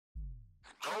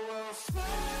Hello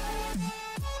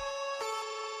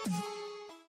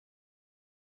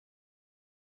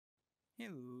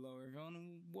everyone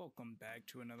and welcome back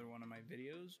to another one of my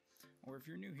videos, or if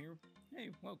you're new here,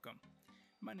 hey, welcome.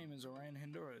 My name is Orion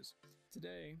Honduras.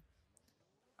 Today,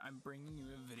 I'm bringing you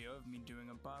a video of me doing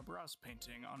a Bob Ross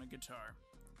painting on a guitar.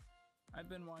 I've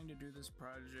been wanting to do this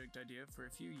project idea for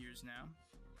a few years now,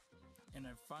 and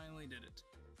I finally did it.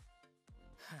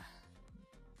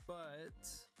 But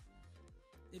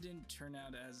it didn't turn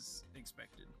out as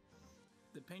expected.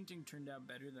 The painting turned out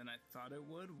better than I thought it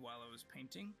would while I was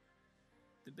painting.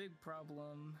 The big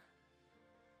problem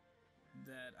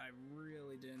that I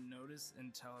really didn't notice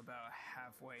until about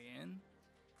halfway in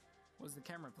was the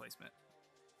camera placement.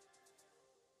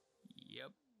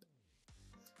 Yep.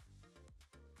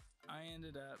 I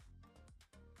ended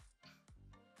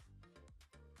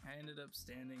up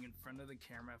standing in front of the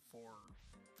camera for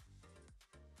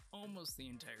almost the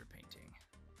entire painting.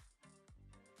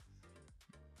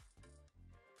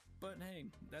 But hey,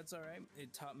 that's alright.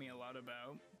 It taught me a lot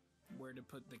about where to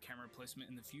put the camera placement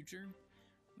in the future,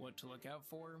 what to look out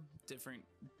for, different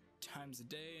times of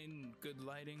day, and good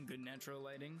lighting, good natural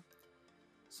lighting.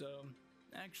 So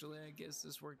actually, I guess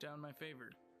this worked out in my favor.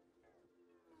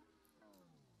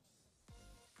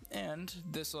 And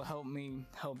this will help me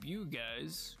help you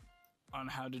guys on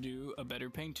how to do a better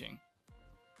painting.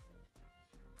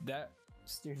 That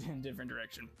steered in a different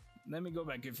direction. Let me go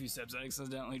back a few steps. I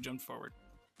accidentally jumped forward.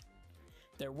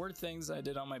 There were things I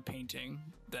did on my painting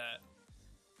that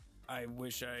I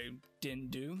wish I didn't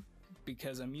do,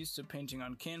 because I'm used to painting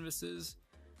on canvases,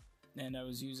 and I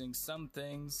was using some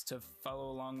things to follow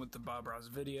along with the Bob Ross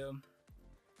video,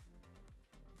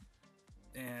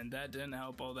 and that didn't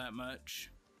help all that much.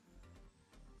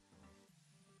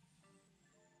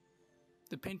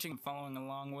 The painting I'm following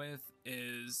along with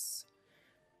is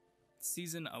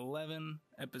Season 11,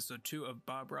 Episode 2 of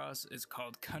Bob Ross. It's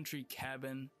called Country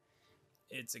Cabin.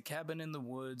 It's a cabin in the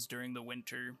woods during the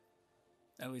winter.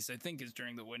 At least I think it's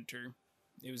during the winter.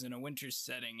 It was in a winter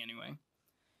setting anyway.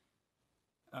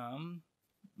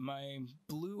 My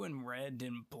blue and red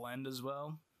didn't blend as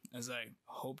well as I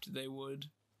hoped they would.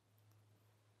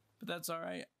 But that's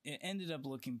alright. It ended up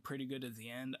looking pretty good at the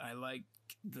end. I like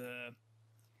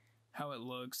how it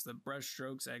looks. The brush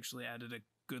strokes actually added a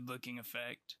good looking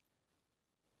effect.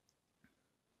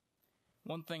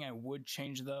 One thing I would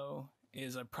change though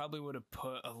is I probably would have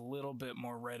put a little bit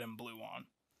more red and blue on.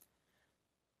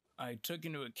 I took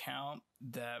into account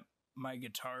that my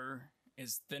guitar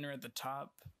is thinner at the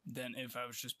top than if I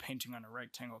was just painting on a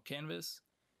rectangle canvas,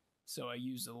 so I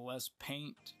used less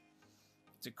paint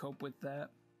to cope with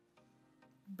that,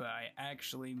 but I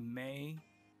actually may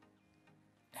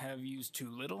have used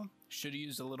too little. Should have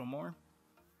used a little more.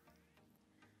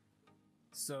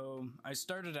 So I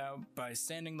started out by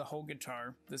sanding the whole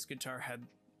guitar. This guitar had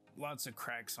lots of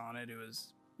cracks on it.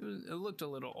 It looked a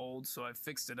little old, so I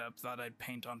fixed it up, thought I'd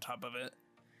paint on top of it.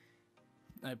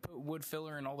 I put wood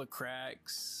filler in all the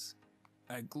cracks.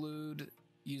 I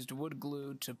used wood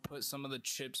glue to put some of the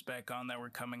chips back on that were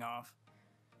coming off.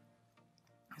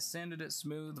 I sanded it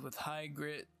smooth with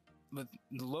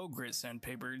low grit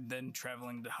sandpaper, then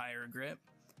traveling to higher grit.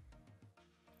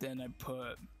 Then I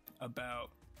put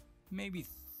about maybe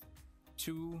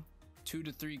two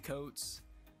to three coats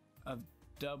of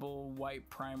double white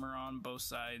primer on both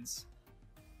sides,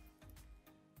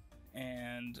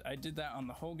 and I did that on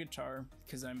the whole guitar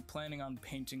because I'm planning on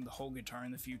painting the whole guitar in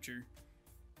the future,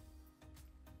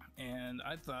 and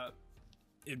I thought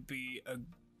it'd be a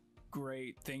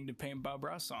great thing to paint Bob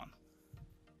Ross on.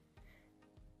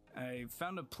 I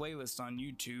found a playlist on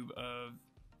YouTube of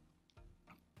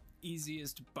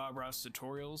easiest Bob Ross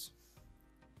tutorials,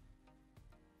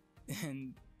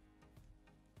 and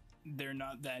they're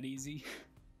not that easy.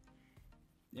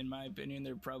 In my opinion,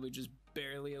 they're probably just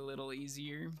barely a little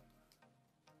easier.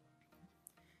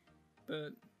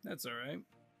 But that's alright.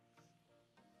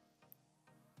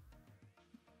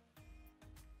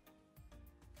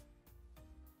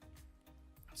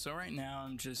 So right now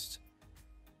I'm just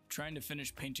trying to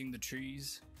finish painting the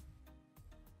trees.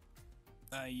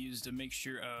 I used a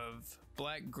mixture of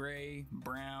black, gray,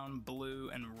 brown, blue,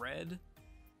 and red.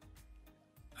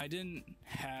 I didn't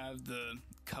have the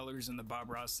colors in the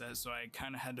Bob Ross set, so I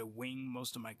kind of had to wing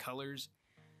most of my colors.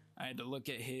 I had to look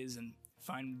at his and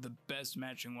find the best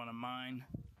matching one of mine.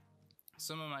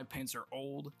 Some of my paints are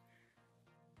old,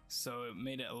 so it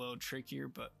made it a little trickier,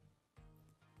 but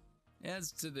it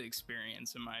adds to the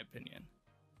experience in my opinion.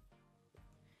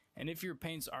 And if your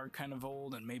paints are kind of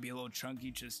old and maybe a little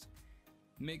chunky, just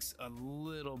mix a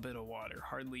little bit of water,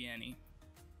 hardly any,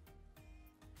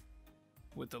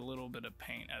 with a little bit of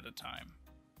paint at a time.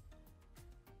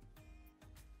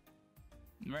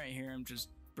 And right here, I'm just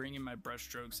bringing my brush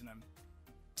strokes and I'm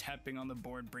tapping on the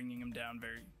board, bringing them down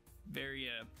very,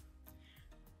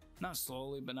 not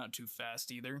slowly, but not too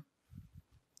fast either.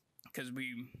 Because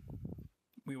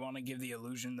we want to give the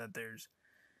illusion that there's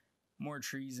more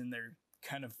trees and they're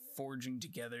kind of forging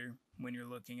together when you're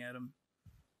looking at them.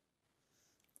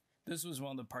 This was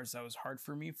one of the parts that was hard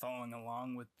for me following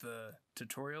along with the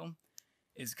tutorial,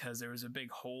 is because there was a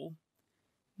big hole.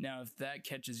 Now, if that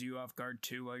catches you off guard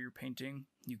too while you're painting,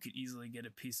 you could easily get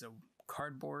a piece of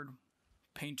cardboard,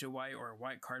 paint it white, or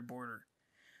white cardboard, or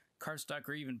cardstock,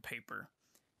 or even paper,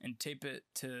 and tape it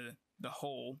to the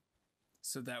hole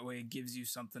so that way it gives you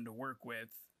something to work with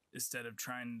instead of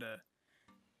trying to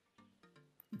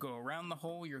go around the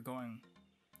hole. You're going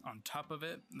on top of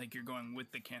it, like you're going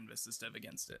with the canvas instead of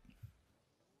against it.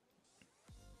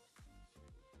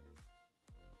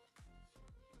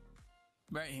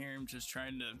 Right here, I'm just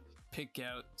trying to pick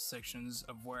out sections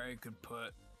of where I could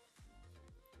put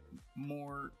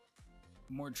more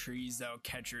trees that will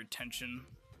catch your attention,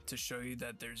 to show you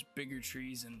that there's bigger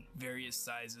trees and various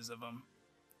sizes of them.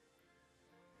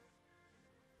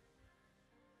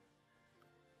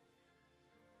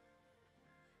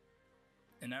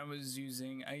 And I was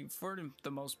using, for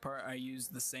the most part, I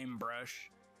used the same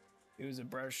brush. It was a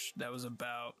brush that was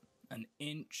about an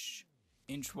inch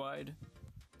wide,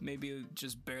 maybe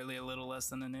just barely a little less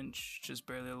than an inch, just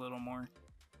barely a little more.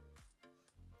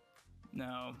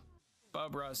 Now,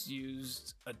 Bob Ross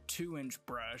used a 2-inch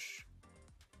brush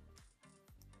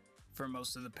for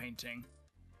most of the painting.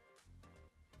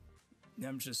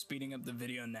 I'm just speeding up the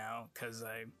video now because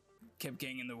I kept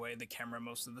getting in the way of the camera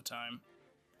most of the time.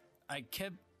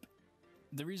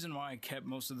 The reason why I kept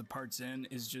most of the parts in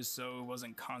is just so it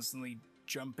wasn't constantly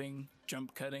jump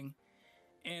cutting,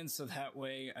 and so that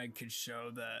way I could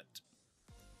show that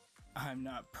I'm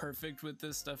not perfect with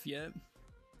this stuff yet.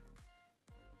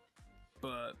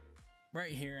 But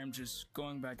right here, I'm just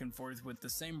going back and forth with the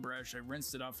same brush. I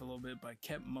rinsed it off a little bit, but I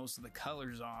kept most of the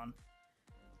colors on,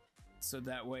 so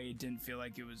that way it didn't feel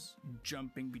like it was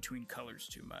jumping between colors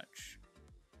too much.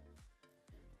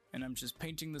 And I'm just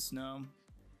painting the snow.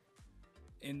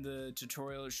 In the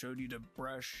tutorial, it showed you to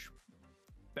brush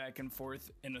back and forth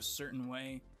in a certain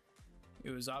way.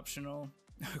 It was optional,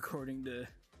 according to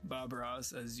Bob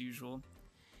Ross, as usual.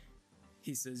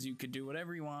 He says you could do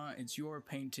whatever you want, it's your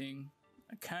painting.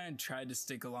 I kind of tried to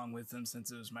stick along with him since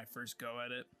it was my first go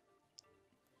at it.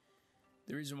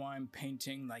 The reason why I'm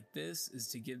painting like this is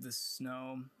to give the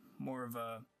snow more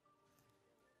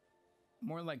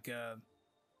like a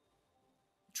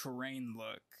terrain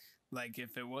look. Like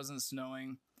if it wasn't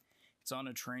snowing, it's on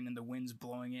a terrain and the wind's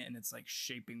blowing it and it's like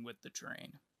shaping with the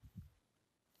terrain.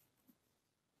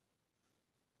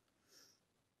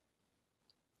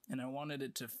 And I wanted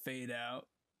it to fade out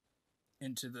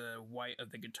into the white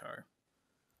of the guitar.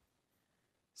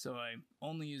 So I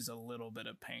only used a little bit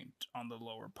of paint on the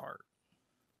lower part.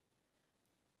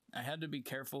 I had to be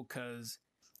careful because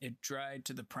it dried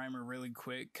to the primer really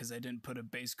quick because I didn't put a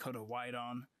base coat of white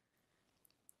on.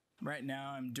 Right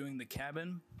now I'm doing the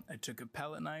cabin. I took a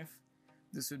palette knife.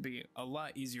 This would be a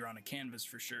lot easier on a canvas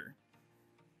for sure.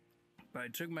 But I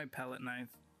took my palette knife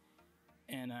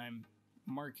and I'm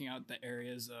marking out the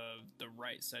areas of the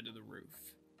right side of the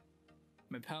roof.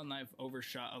 My palette knife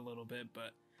overshot a little bit,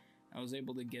 but I was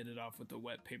able to get it off with a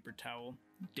wet paper towel.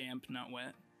 Damp, not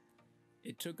wet.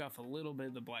 It took off a little bit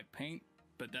of the black paint,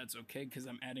 but that's okay because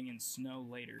I'm adding in snow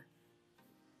later.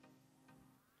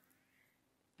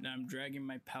 Now I'm dragging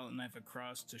my palette knife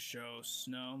across to show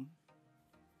snow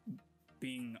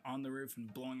being on the roof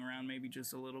and blowing around maybe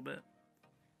just a little bit.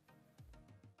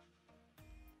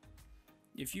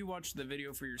 If you watch the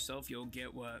video for yourself, you'll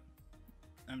get what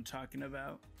I'm talking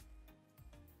about.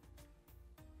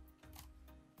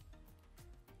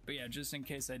 But yeah, just in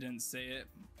case I didn't say it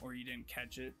or you didn't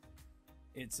catch it,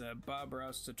 it's a Bob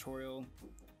Ross tutorial,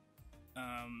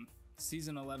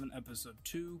 season 11, episode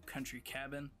 2, Country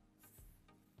Cabin.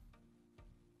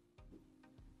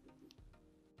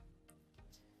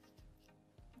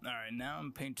 Alright, now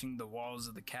I'm painting the walls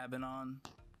of the cabin on.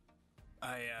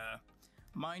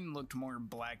 Mine looked more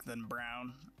black than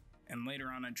brown, and later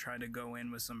on I tried to go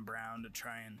in with some brown to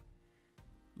try and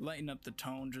lighten up the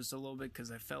tone just a little bit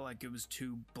because I felt like it was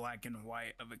too black and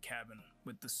white of a cabin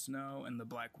with the snow and the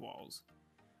black walls.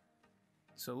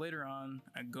 So later on,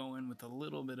 I go in with a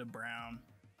little bit of brown,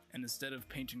 and instead of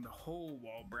painting the whole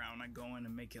wall brown, I go in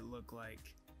and make it look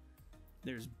like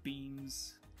there's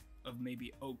beams of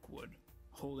maybe oak wood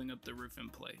holding up the roof in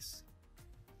place.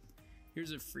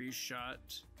 Here's a freeze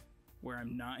shot where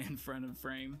I'm not in front of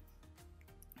frame,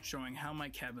 showing how my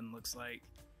cabin looks like.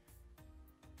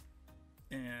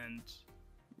 And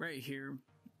Right here,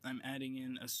 I'm adding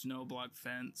in a snow block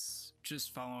fence,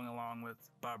 just following along with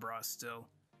Bob Ross still.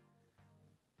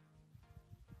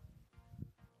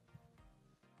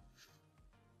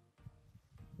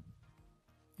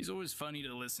 He's always funny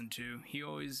to listen to. He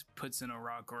always puts in a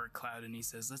rock or a cloud and he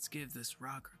says, let's give this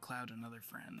rock or cloud another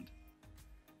friend.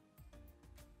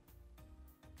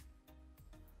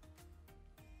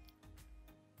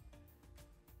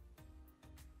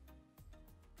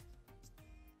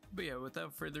 But yeah,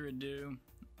 without further ado,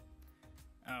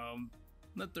 I'll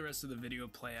let the rest of the video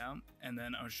play out and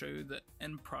then I'll show you the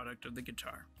end product of the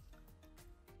guitar.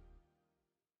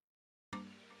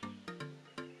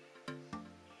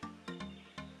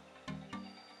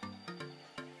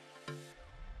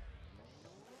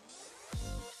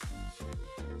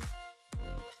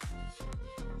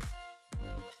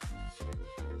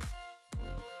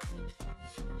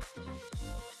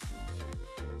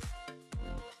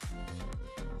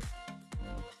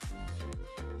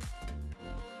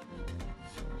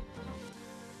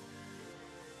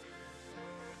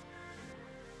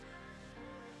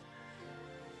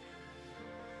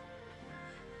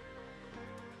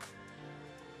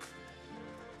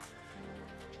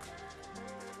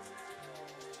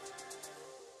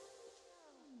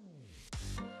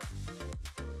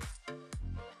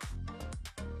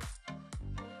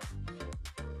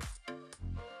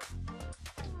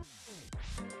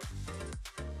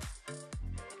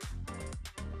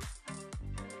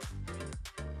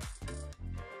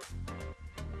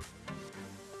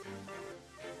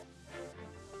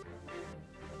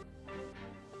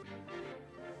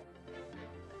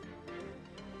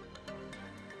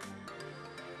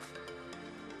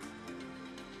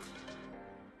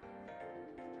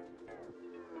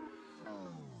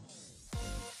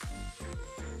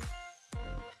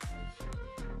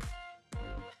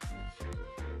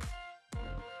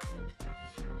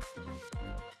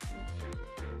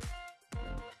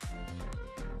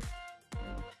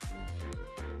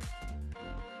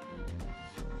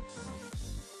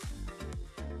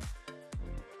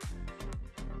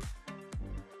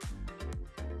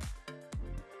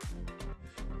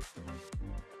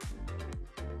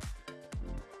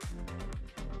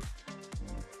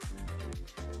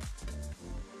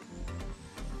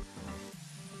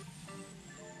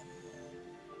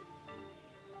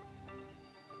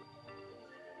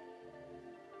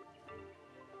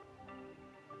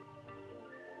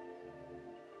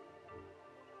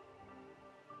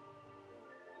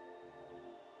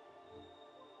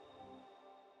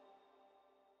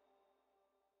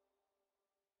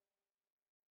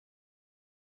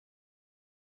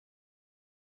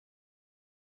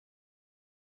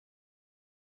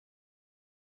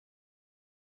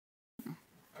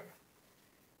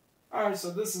 Alright,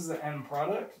 so this is the end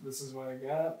product. This is what I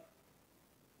got.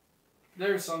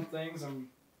 There are some things I'm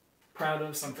proud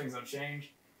of, some things I've changed.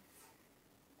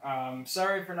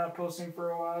 Sorry for not posting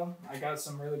for a while. I got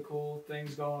some really cool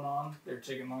things going on. They're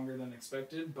taking longer than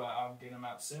expected, but I'll get them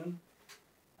out soon.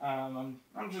 I'm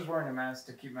just wearing a mask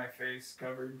to keep my face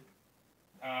covered.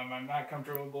 I'm not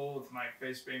comfortable with my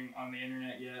face being on the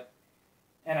internet yet.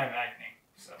 And I have acne,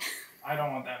 so I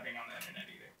don't want that being on the internet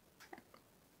either.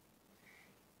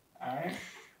 Alright.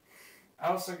 I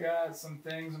also got some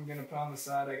things I'm going to put on the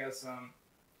side. I got some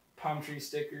palm tree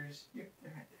stickers. Yep,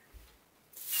 they're right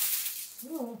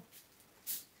there. Oh.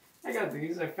 I got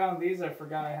these. I found these. I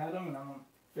forgot I had them, and I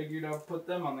figured I'll put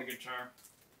them on the guitar.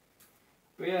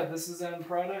 But yeah, this is the end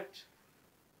product.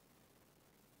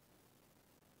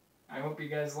 I hope you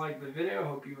guys liked the video. I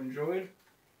hope you enjoyed.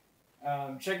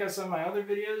 Check out some of my other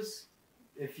videos.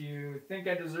 If you think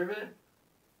I deserve it,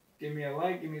 give me a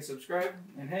like, give me a subscribe,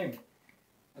 and hey,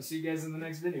 I'll see you guys in the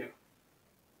next video.